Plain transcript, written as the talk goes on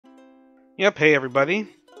Yep, hey everybody.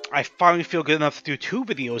 I finally feel good enough to do 2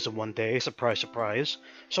 videos in one day, surprise surprise.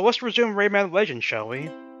 So let's resume Rayman Legends, shall we?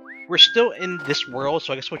 We're still in this world,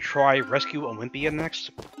 so I guess we'll try Rescue Olympia next.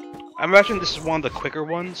 I imagine this is one of the quicker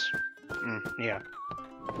ones. Yeah.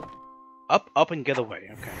 Up and get away,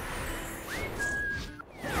 okay.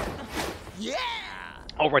 Yeah!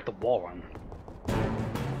 I'll write the wall run.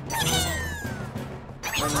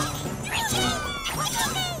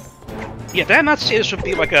 Yeah, did I not say this would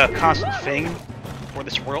be like a constant thing for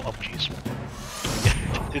this world? Oh, jeez.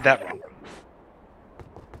 Yeah, did that wrong.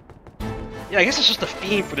 Yeah, I guess it's just the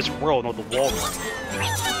theme for this world, not the wall run.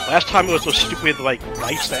 Last time it was those stupid, like,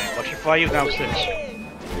 lights that electrify you, now it's this.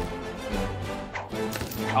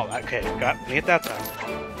 Oh, okay, got me at that time.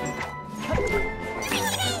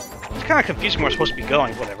 It's kind of confusing where I'm supposed to be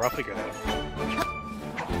going. Whatever, I'll figure it out.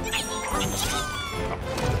 Oh.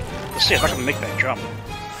 Let's see, I'm not gonna make that jump.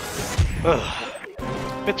 Ugh.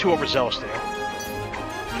 A bit too overzealous there.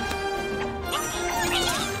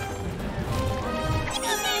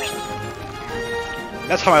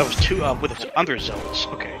 That's how I was too underzealous.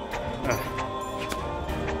 Okay.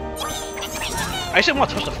 I just didn't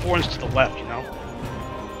want to touch the thorns to the left, you know?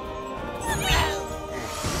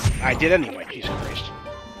 I did anyway, Jesus Christ.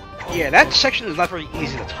 Yeah, that section is not very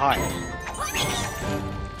easy to time.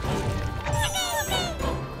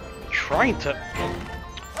 Trying to...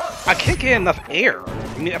 I can't get enough air.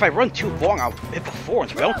 I mean, if I run too long, I'll hit the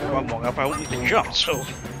thorns. If I don't run long enough, I won't need to jump, so...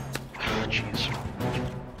 Jeez.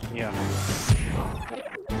 Yeah.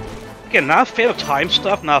 Again, not a fan of time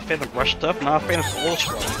stuff, not a fan of rush stuff, not a fan of floor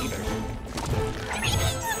scrolling either.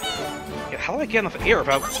 Yeah, how do I get enough air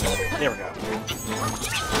without... There we go.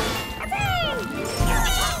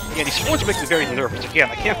 Yeah, these thorns make me very nervous.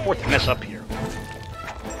 Again, I can't afford to mess up here.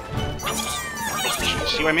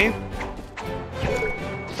 See what I mean?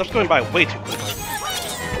 Stuff's going by way too quickly.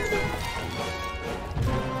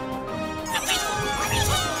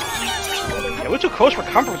 Yeah, we're too close for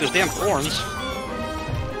comfort with those damn thorns.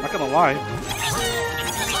 Not gonna lie.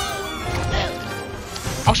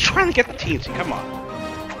 I was trying to get the teensy, come on.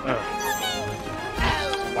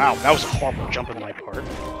 Wow, that was a horrible jump on my part.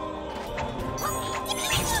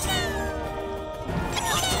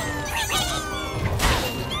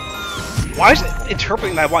 Why is it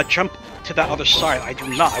interpreting that I want to jump to that other side? I do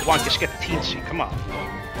not. I want to just get the teensy. Come on.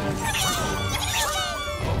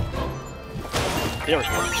 There we go.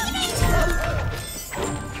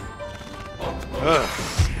 Ugh.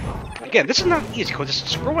 Again, this is not easy because it's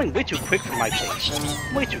scrolling way too quick for my taste.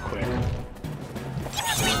 Way too quick.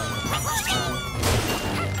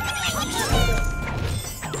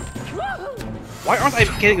 Why aren't I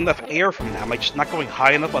getting enough air from that? Am I just not going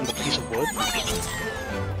high enough on the piece of wood?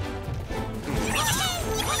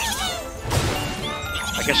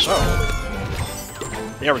 I guess so.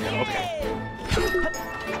 There we go, okay.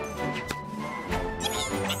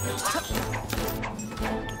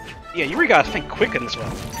 Yeah, you really gotta think quick in this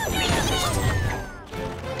one.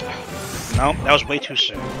 No, that was way too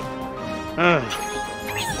soon.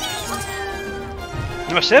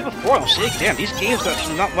 I've said it before, I'll say it again, these games that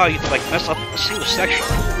do not allow you to like mess up a single section,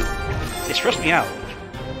 they stress me out.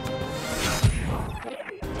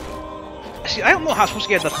 See, I don't know how I'm supposed to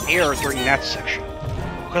get enough air during that section.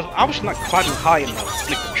 Because I'm obviously not climbing high enough to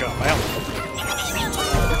make the jump. I don't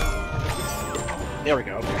know. There we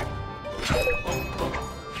go, okay.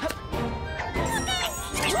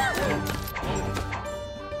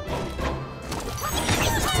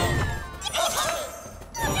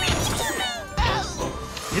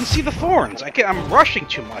 Didn't see the thorns. I'm rushing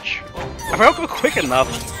too much. If I don't go quick enough,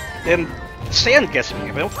 then sand gets me.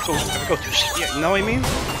 If I go too slow, you know what I mean?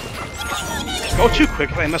 Go too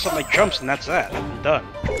quick if I mess up my jumps, and that's that. I'm done.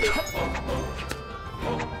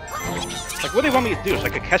 Like, what do they want me to do? It's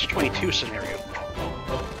like a catch-22 scenario.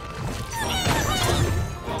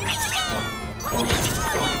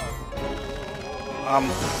 I'm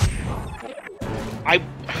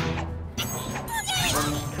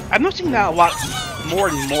noticing that a lot more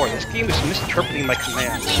and more. This game is misinterpreting my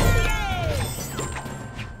commands.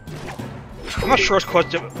 I'm not sure it's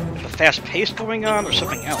caused the fast pace going on or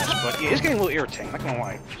something else, but yeah, it's getting a little irritating, not gonna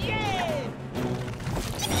lie.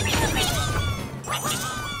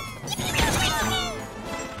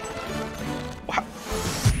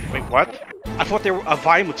 Wait, what? I thought a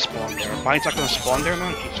vine would spawn there. A vine's not gonna spawn there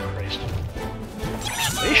now? Jesus Christ.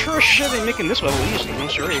 They sure as shit ain't making this level easy, I'm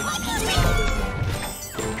sorry.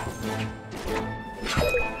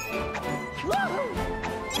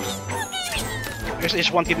 I guess they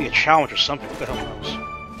just want to give me a challenge or something, what the hell knows.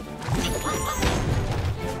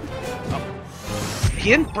 Oh.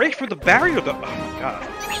 He didn't break through the barrier though. Oh my god.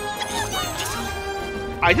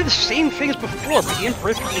 I did the same thing as before, but he didn't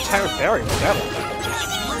break through the entire barrier. What's that all about?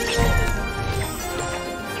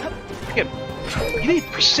 Again, you need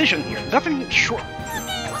precision here. Nothing short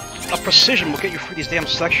of precision will get you through these damn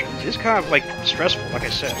sections. It's kind of, like, stressful, like I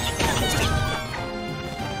said.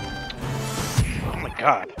 Oh my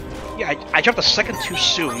god. Yeah, I jumped a second too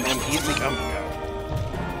soon, and he didn't make... Oh my god.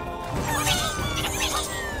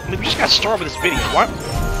 I mean, we just got started with this video. What?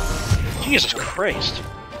 Jesus Christ.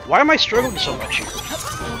 Why am I struggling so much here?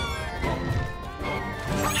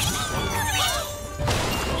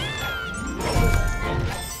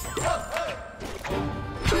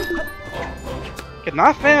 Okay,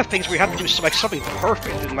 not a fan of things where you have to do like something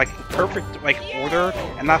perfect in like perfect like order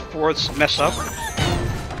and not force mess up.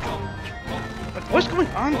 Like, what's going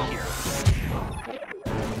on here?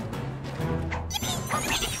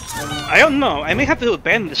 I don't know. I may have to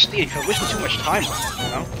abandon the stage because I'm wasting too much time on it, you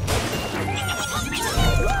know?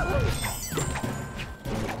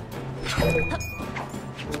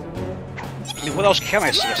 I mean, what else can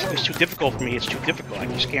I say? If something's too difficult for me, it's too difficult. I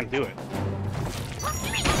just can't do it.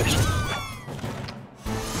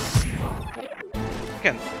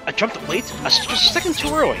 Again, I jumped late, just a second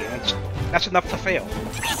too early, and that's enough to fail.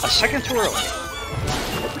 A second too early.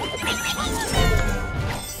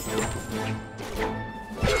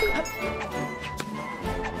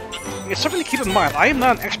 It's something to keep in mind. I am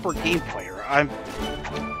not an expert game player.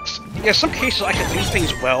 In some cases I can do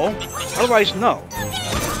things well, otherwise no.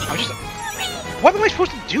 I'm just... What am I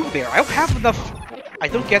supposed to do there? I don't have enough... I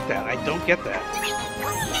don't get that. I don't get that.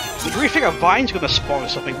 You really think a vine's gonna spawn or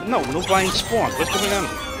something? No, no vine spawned. What's going on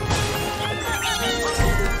here?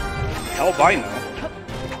 Hell if I know.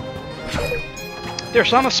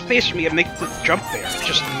 There's not enough space for me to make the jump there. It's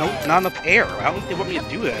just not enough air. I don't think they want me to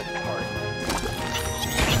do that part.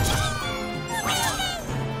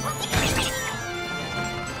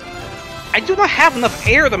 I do not have enough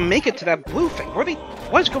air to make it to that blue thing.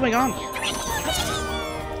 What is going on here?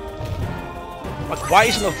 Like, why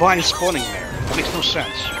isn't the vine spawning there? That makes no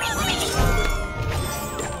sense.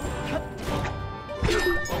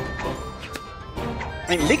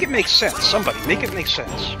 I mean, make it make sense. Somebody, make it make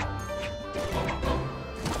sense.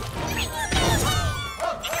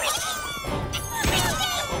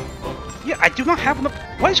 Yeah, I do not have enough...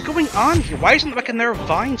 What is going on here? Why isn't like another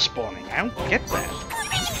vine spawning? I don't get that.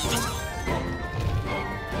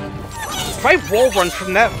 If I wall run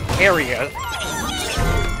from that area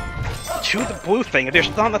to the blue thing, there's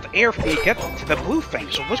not enough air for me to get to the blue thing,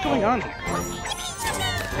 so what's going on here?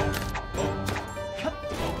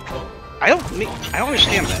 I don't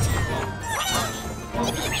understand that.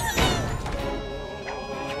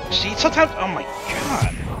 See, sometimes... Oh my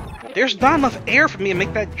god. There's not enough air for me to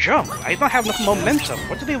make that jump. I don't have enough momentum.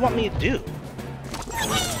 What do they want me to do?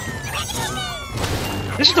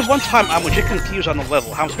 This is the one time I'm legit confused on the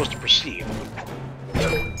level, how I'm supposed to proceed.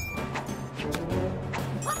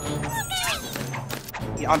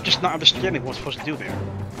 Yeah, I'm just not understanding what I'm supposed to do there.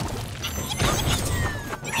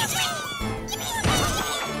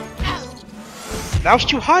 That was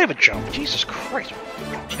too high of a jump. Jesus Christ.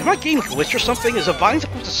 Am I getting glitched or something? Is a vine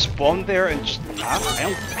supposed to spawn there and just not?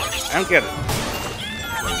 I don't get it.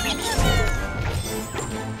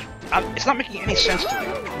 It's not making any sense to me.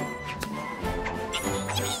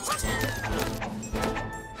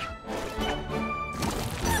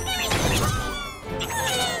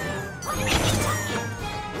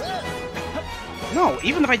 No,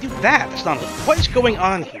 even if I do that, it's not... What is going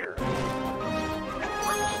on here?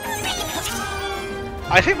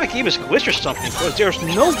 I think my game is glitched or something, because there's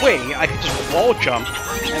no way I could just wall jump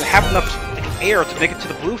and have enough air to make it to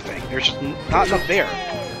the blue thing. There's just not enough there.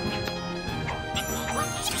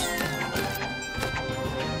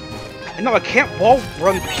 And no, I can't wall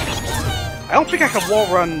run... I don't think I can wall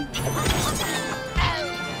run...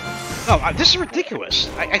 No, this is ridiculous.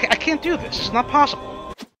 I can't do this. It's not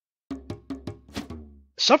possible.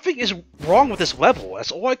 Something is wrong with this level.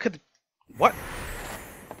 That's all I could... What?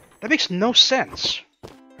 That makes no sense.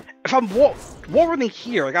 If I'm wall running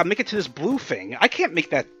here, I gotta make it to this blue thing. I can't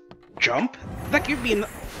make that jump. That gives me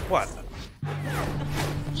what?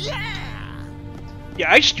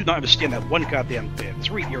 Yeah, I just do not understand that one goddamn bit.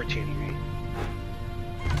 It's really irritating me.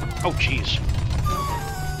 Oh, jeez.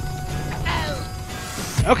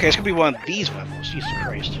 Okay, it's gonna be one of these levels. Jesus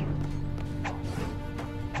Christ.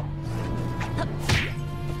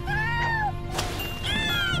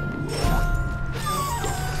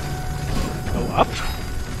 Go up.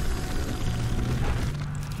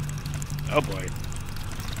 Oh boy.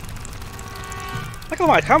 Not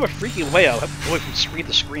gonna lie, kind of a freaky layout. I have to go from screen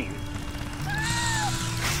to screen.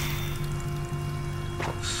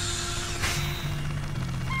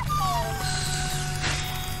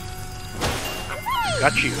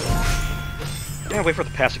 got you. Yeah, wait for it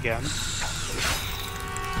to pass again.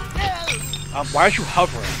 Why aren't you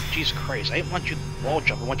hovering? Jesus Christ, I didn't want you to wall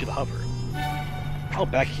jump, I want you to hover. Oh,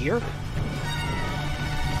 back here?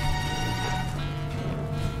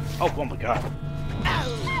 Oh my god.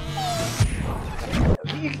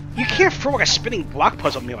 You can't throw like a spinning block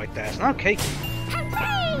puzzle at me like that, it's not okay.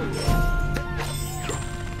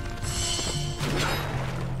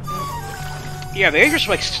 Yeah, they're just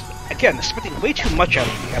like, again, they're spending way too much out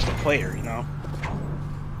of me as the player, you know?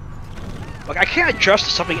 Like, I can't adjust to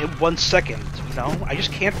something in 1 second, you know? I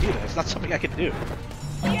just can't do that. It's not something I can do.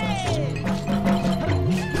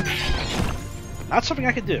 Not something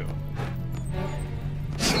I can do.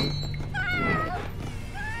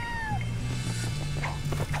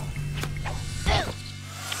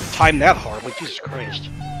 Time that hard, like, Jesus Christ.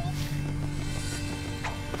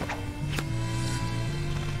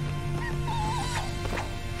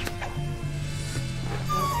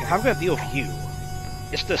 And how am I gonna deal with you?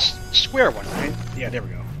 It's the square one, right? Yeah, there we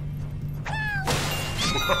go.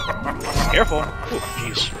 Careful! Ooh,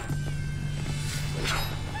 jeez.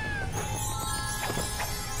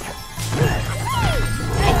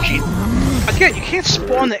 Oh, jeez. Again, you can't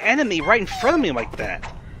spawn the enemy right in front of me like that.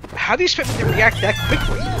 How do you expect me to react that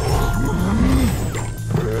quickly?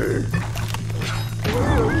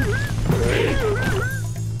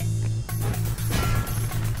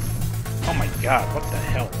 Oh my god, what the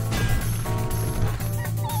hell?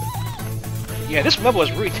 Yeah, this level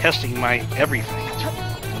is really testing my everything.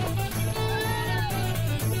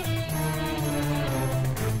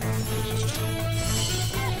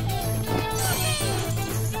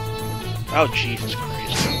 Oh, Jesus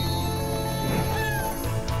Christ.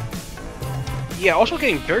 Yeah, also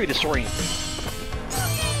getting very disoriented.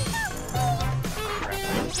 Crap.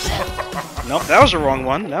 Nope, that was the wrong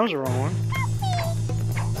one. That was the wrong one.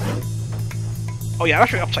 Oh yeah, I'm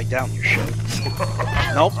actually upside down here, shit.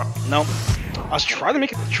 Nope, nope. I was trying to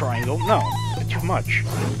make it the triangle. No, too much.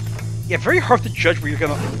 Yeah, very hard to judge where you're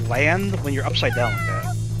gonna land when you're upside down like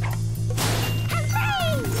that.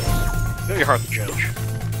 Very hard to judge.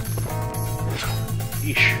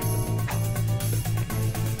 Yeesh.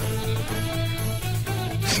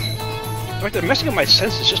 Like they're messing up my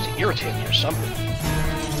senses just to irritate me or something.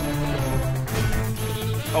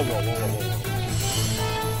 Oh, whoa, whoa, whoa,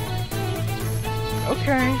 whoa.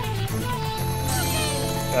 Okay.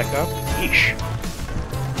 Back up. Yeesh.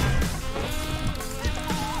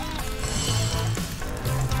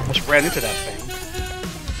 Almost ran into that thing.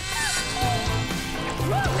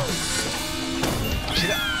 See,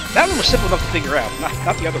 that one was simple enough to figure out,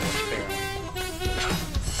 not the other ones, apparently.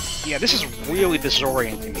 Yeah, this is really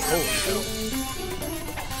disorienting me. Holy hell.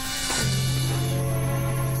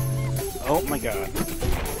 Oh my god.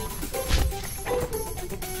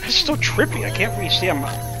 This is so trippy, I can't really say I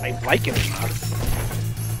like it or not.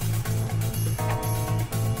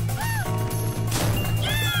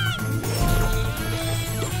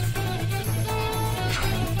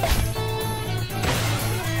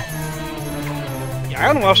 I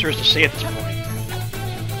don't know what else there is to say at this point.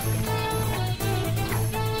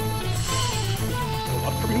 Go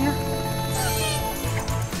up from here?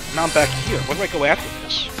 Now I'm back here. Where do I go after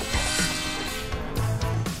this?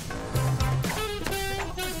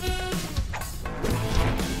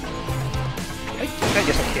 I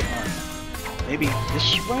guess I can't. Maybe this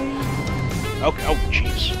way? Okay, oh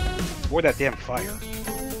jeez. Avoid that damn fire.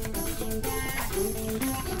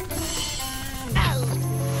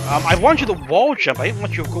 I wanted you to wall jump, I didn't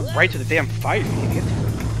want you to go right to the damn fire, you idiot.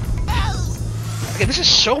 Okay, this is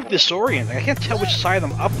so disorienting, I can't tell which side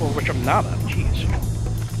I'm up or which I'm not up, jeez.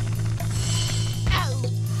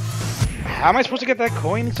 How am I supposed to get that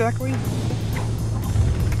coin exactly?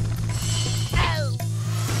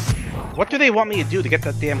 What do they want me to do to get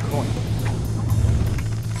that damn coin?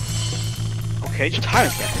 Okay, just time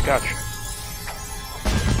it back, gotcha.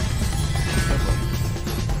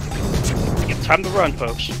 Time to run,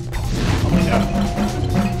 folks. Oh my god.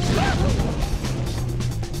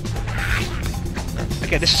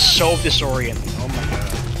 Okay, this is so disorienting. Oh my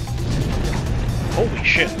god. Holy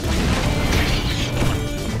shit.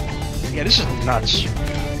 Yeah, this is nuts.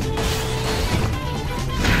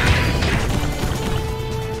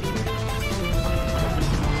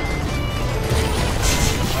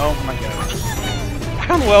 Oh my god. I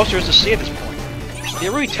don't know what else there is to say at this point.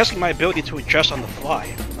 They're really testing my ability to adjust on the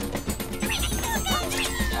fly.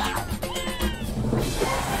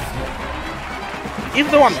 Even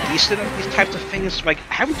though I'm decent at these types of things, like,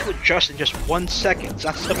 having to adjust in just 1 second is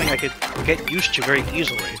not something I could get used to very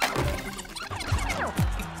easily.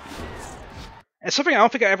 And something I don't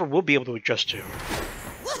think I ever will be able to adjust to.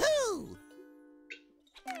 Woohoo!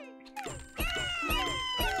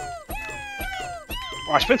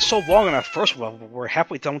 Oh, I spent so long on that first level, but we're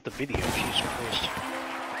halfway done with the video. Jesus Christ.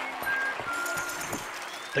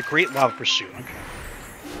 The Great Lava Pursuit. Okay.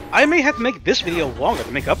 I may have to make this video longer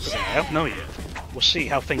to make up for that. I don't know yet. We'll see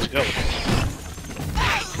how things go.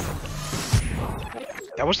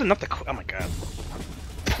 That wasn't enough to. Oh my god.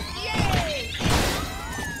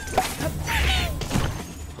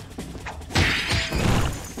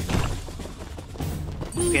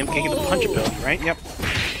 Okay, I'm getting the punch ability, right? Yep.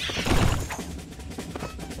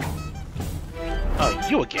 Oh,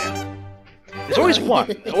 you again. There's always one.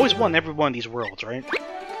 There's always one in every one of these worlds, right?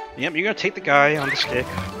 Yep, you're gonna take the guy on the stick,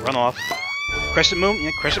 run off. Crescent moon,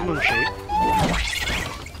 yeah, crescent moon shape.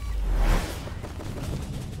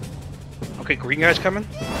 Okay, green guy's coming.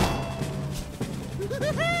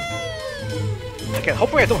 Okay,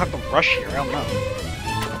 hopefully I don't have to rush here, I don't know.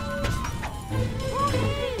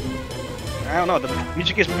 I don't know, the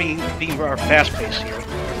music is being fast-paced here.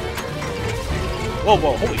 Whoa,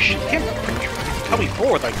 whoa, holy shit, you can't tell me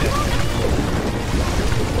forward like this.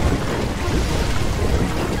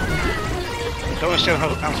 Don't understand how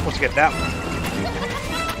I'm supposed to get that one.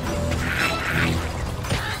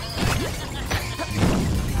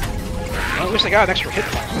 Well, at least I got an extra hit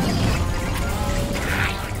point.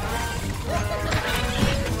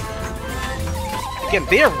 Again,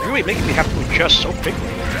 they are really making me have to adjust so quickly.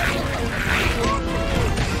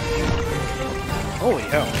 Holy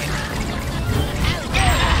hell.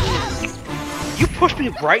 You pushed me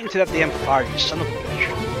right into that damn fire, you son of a bitch.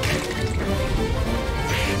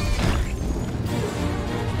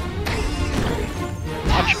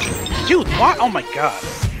 Dude, what? Oh my god.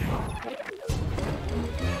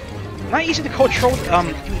 Not easy to control,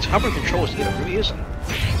 use hover controls either, it really isn't.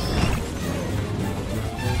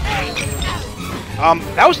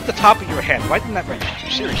 That was at the top of your head. Why didn't that register?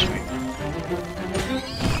 Seriously.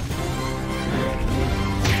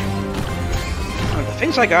 The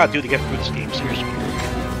things I gotta do to get through this game, seriously.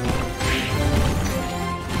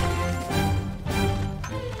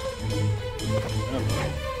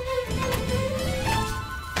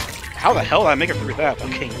 How the hell did I make it through that?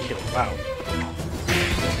 Okay, kill. Wow.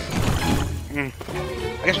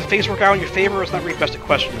 I guess when things work out in your favor, it's not really best to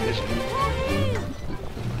question it, is it?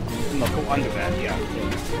 No, go under that, yeah.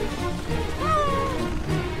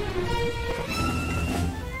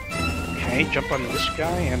 Okay, jump on this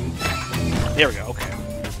guy and... There we go, okay.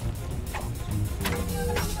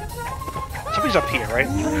 Somebody's up here, right?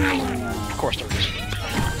 Of course there is.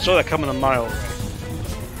 Saw that coming a mile away.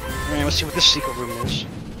 Alright, let's see what this secret room is.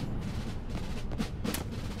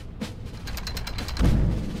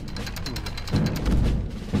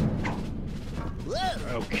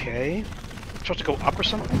 Okay. Supposed to go up or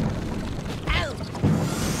something?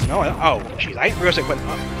 No, oh, jeez, I didn't realize it went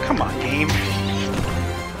up. Come on, game.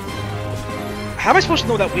 How am I supposed to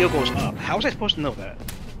know that wheel goes up? How was I supposed to know that?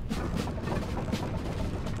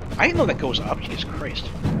 I didn't know that goes up, Jesus Christ.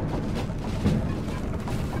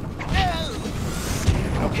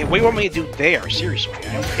 Okay, what do you want me to do there? Seriously,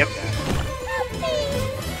 I don't get that.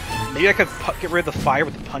 Maybe I could get rid of the fire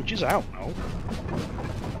with the punches? I don't know.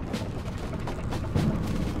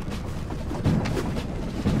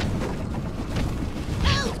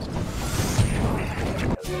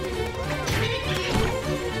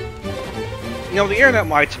 You know, the internet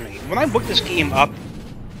lied to me. When I looked this game up,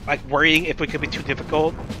 like worrying if it could be too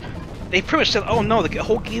difficult, they pretty much said, oh no, the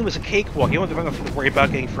whole game is a cakewalk. You don't have nothing to worry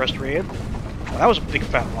about getting frustrated. Well, that was a big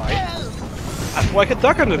fat lie. I thought I could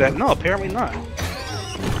duck under that. No, apparently not.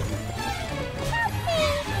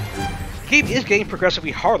 The game is getting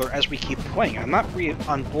progressively harder as we keep playing. I'm not really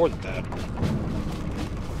on board with that.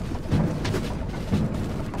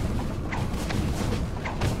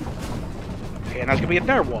 Okay, and there's gonna be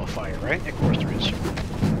another wall of fire, right? Of course there is.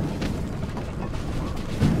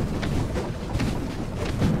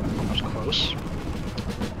 That was close.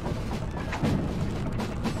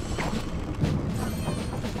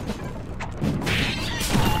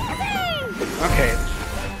 Okay,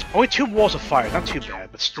 only 2 walls of fire, not too bad,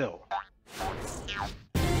 but still.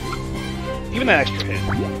 Even that extra hit.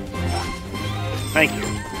 Thank you.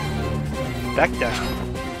 Back down.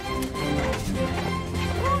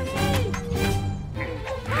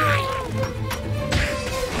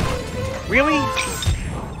 Really?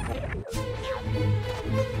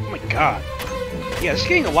 Oh my god. Yeah, this is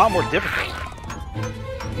getting a lot more difficult.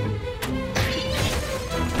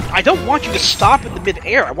 I don't want you to stop in the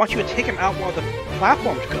mid-air. I want you to take him out while the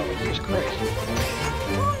platform's going. Jesus Christ.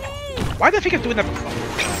 Why did I think of doing that before?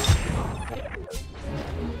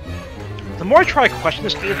 The more I try to question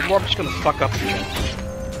this game, the more I'm just gonna fuck up the game.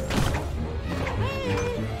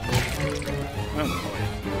 Oh boy.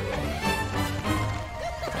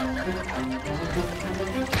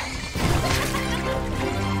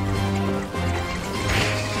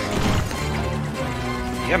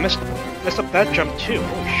 Yeah, messed up that jump too.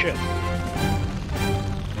 Holy shit.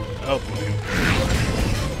 Oh boy.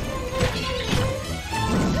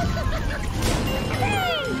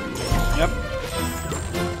 Yep.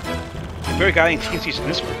 Very guiding TNC's in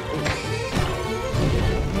this one.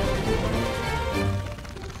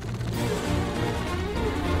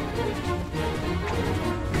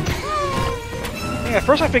 Yeah, at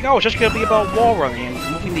first I think, oh, it's just gonna be about wall running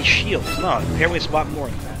and moving these shields. No, apparently it's a lot more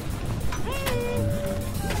than that.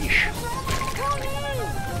 Yeesh.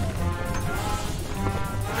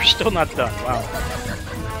 We're still not done, wow.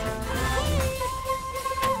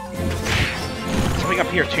 Something up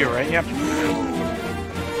here too, right? Yep.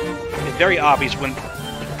 It's very obvious when...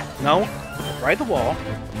 No, ride the wall.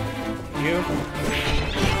 You...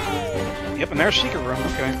 Yep, and there's a secret room,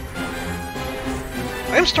 okay.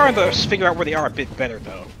 I'm starting to figure out where they are a bit better,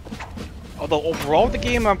 though. Although overall the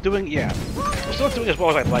game I'm doing, yeah, I'm still not doing as well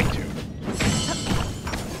as I'd like to.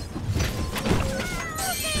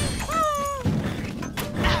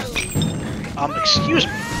 Excuse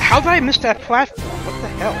me, how did I miss that platform? What the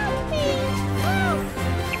hell?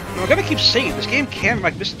 No, I gotta keep saying, this game can,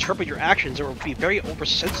 like, misinterpret your actions or be very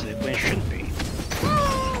oversensitive when it shouldn't be.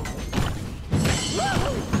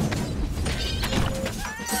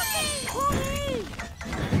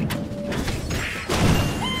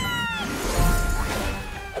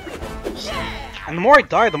 And the more I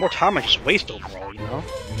die, the more time I just waste overall, you know?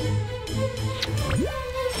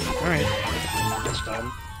 Alright, that's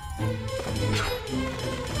done.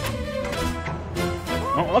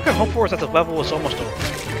 Well, all I can hope for is that the level is almost over.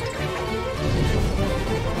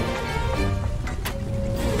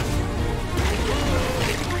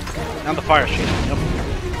 Now the fire chasing me. Yep.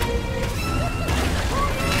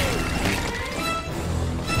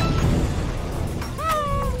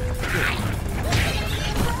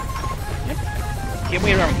 Can't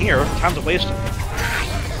wait around here. Time's a waste.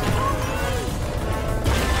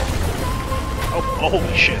 Oh,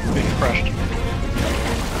 holy shit! Being crushed.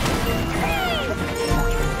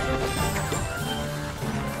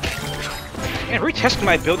 Man, retesting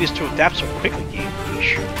my abilities to adapt so quickly, game.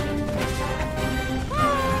 Yeesh.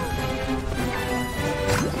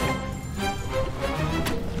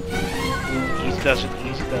 Easy does it.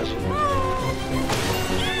 Easy does it.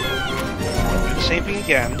 Do the same thing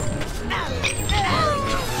again.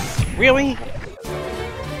 Really?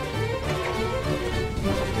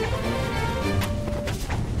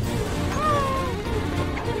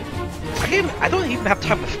 I don't even have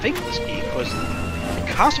time to think of this game because it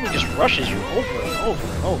constantly just rushes you over and over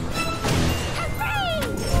and over.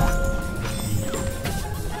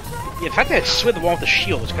 Yeah, the fact that it slid the wall with the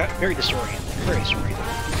shield is very disorienting. Very disorienting.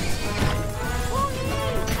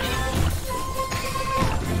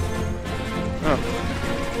 Huh.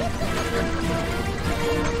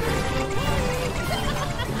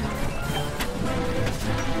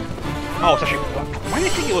 Oh, it's actually blocked. Why do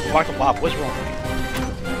you think it would block the lob? What's wrong with me?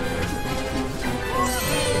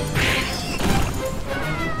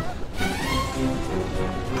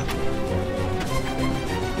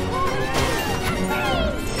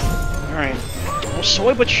 Alright. Well,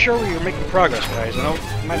 slowly but surely you're making progress, guys. I know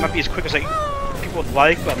it might not be as quick as people would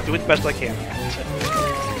like, but I'm doing the best I can. That's it.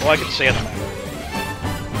 All I can say on the matter.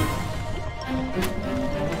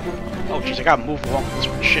 Oh, jeez, I gotta move along with this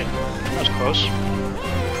one. Shit. That was close.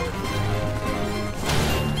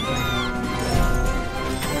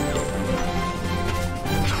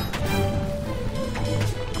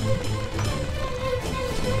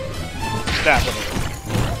 That.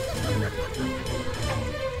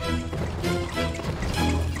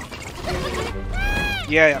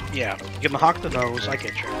 Yeah. Give him a hawk the nose, I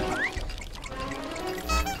get you.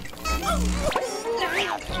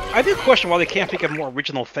 I do question why they can't think of more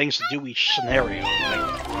original things to do each scenario.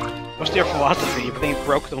 Like, what's their philosophy? If it ain't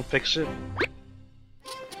broke, don't fix it.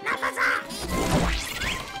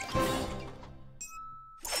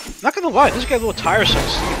 Not gonna lie, this got a little tiresome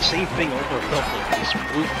seeing the same thing over and over with these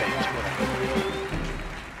blue things.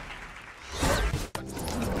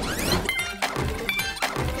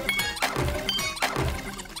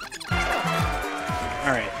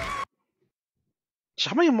 Alright. So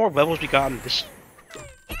how many more levels we got in this?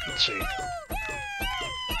 Let's see.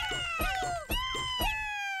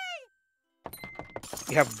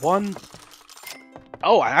 We have one...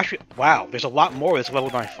 Oh, I actually... Wow, there's a lot more of this level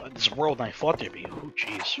than this world than I thought there'd be. Oh,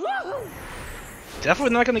 jeez.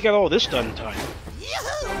 Definitely not gonna get all this done in time.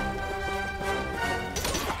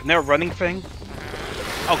 Isn't there a running thing?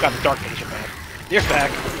 Oh god, the dark things are bad. They're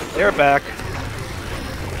back. They're back.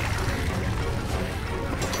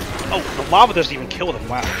 Oh, the lava doesn't even kill them.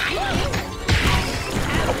 Wow. Oh.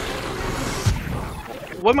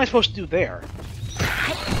 What am I supposed to do there?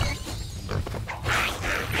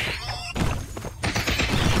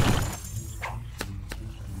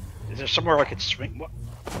 there somewhere I could swing? What?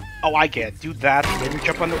 Oh, I get it. Do that, then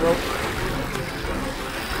jump on the rope.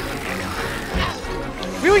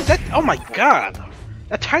 Really? That? Oh my god!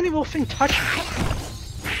 That tiny little thing touched me.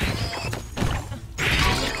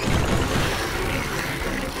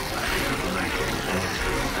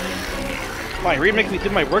 Fine, you're making me do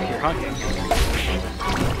my work here, huh?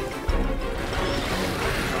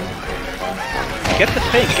 Get the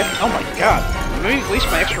thing, oh my god. Maybe waste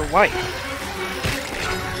my extra life.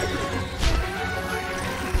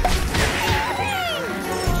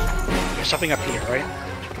 There's something up here, right?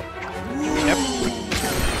 Yep.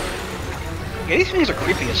 Yeah, these things are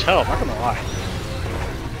creepy as hell, I'm not gonna lie.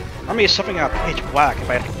 I mean, it's something out of pitch black if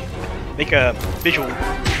I have to make a visual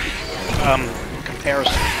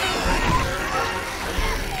comparison.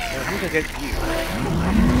 I'm gonna get you.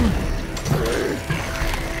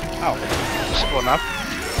 Oh, simple enough.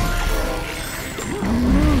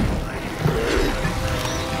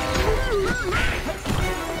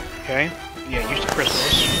 Okay. Yeah, use the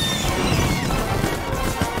crystals.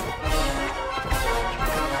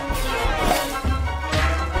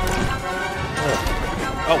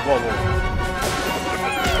 Oh, whoa, whoa.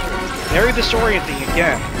 Very disorienting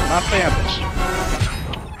again. Not a fan of this.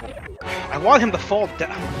 I want him to fall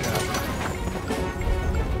down.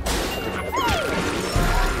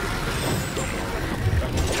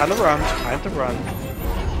 Oh, time to run. Time to run.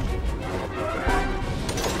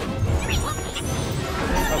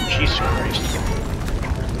 Oh, Jesus Christ.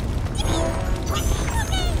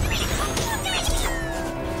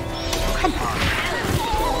 Oh, come on.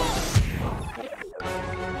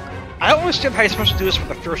 I don't understand how you're supposed to do this for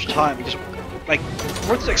the first time. You just, like,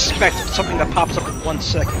 what to expect something that pops up in 1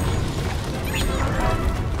 second.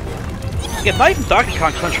 Yeah, not even Donkey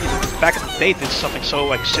Kong Country back in the day did something so,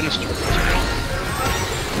 like, sinister.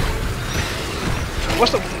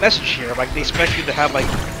 What's the message here? Like, they expect you to have, like,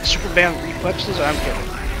 Superman reflexes? I'm kidding.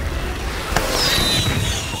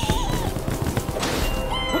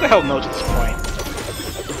 Who the hell knows at this point?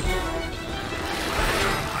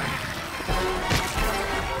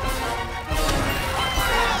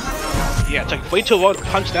 Yeah, it's like way too long to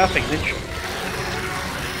punch that thing, didn't you?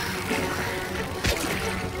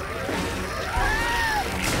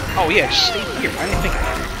 Oh yeah, just stay here. I didn't think of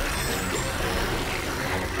that.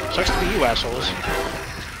 Sucks to be you assholes.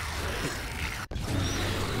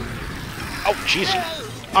 Oh jeez.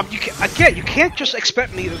 You can't just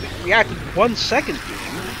expect me to react in 1 second, dude.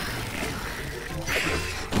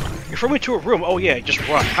 You're thrown into a room. Oh yeah, just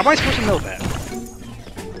run. How am I supposed to know that?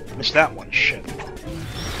 Missed that one. Shit.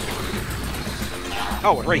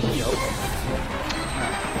 Oh, right here.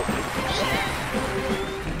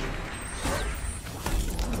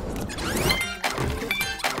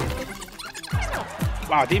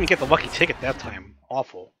 Wow, I didn't even get the lucky ticket that time.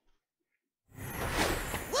 Awful.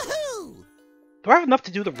 Woohoo! Do I have enough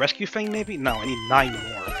to do the rescue thing, maybe? No, I need 9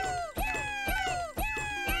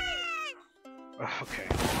 more. Okay.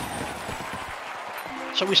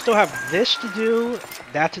 So we still have this to do,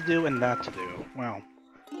 that to do, and that to do. Wow.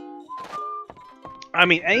 I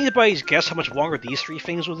mean, anybody's guess how much longer these 3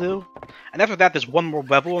 things will do? And after that, there's 1 more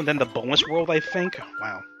level, and then the bonus world, I think?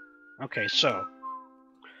 Wow. Okay, so...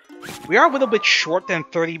 we are a little bit short than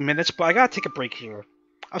 30 minutes, but I gotta take a break here.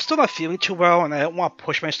 I'm still not feeling too well, and I don't want to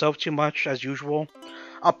push myself too much, as usual.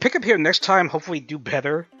 I'll pick up here next time, hopefully do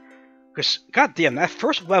better. Because, goddamn, that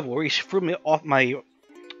first level really threw me off my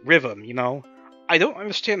rhythm, you know? I don't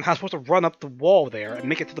understand how I'm supposed to run up the wall there and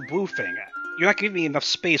make it to the blue thing. You're not giving me enough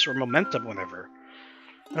space or momentum whenever.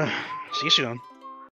 See you soon.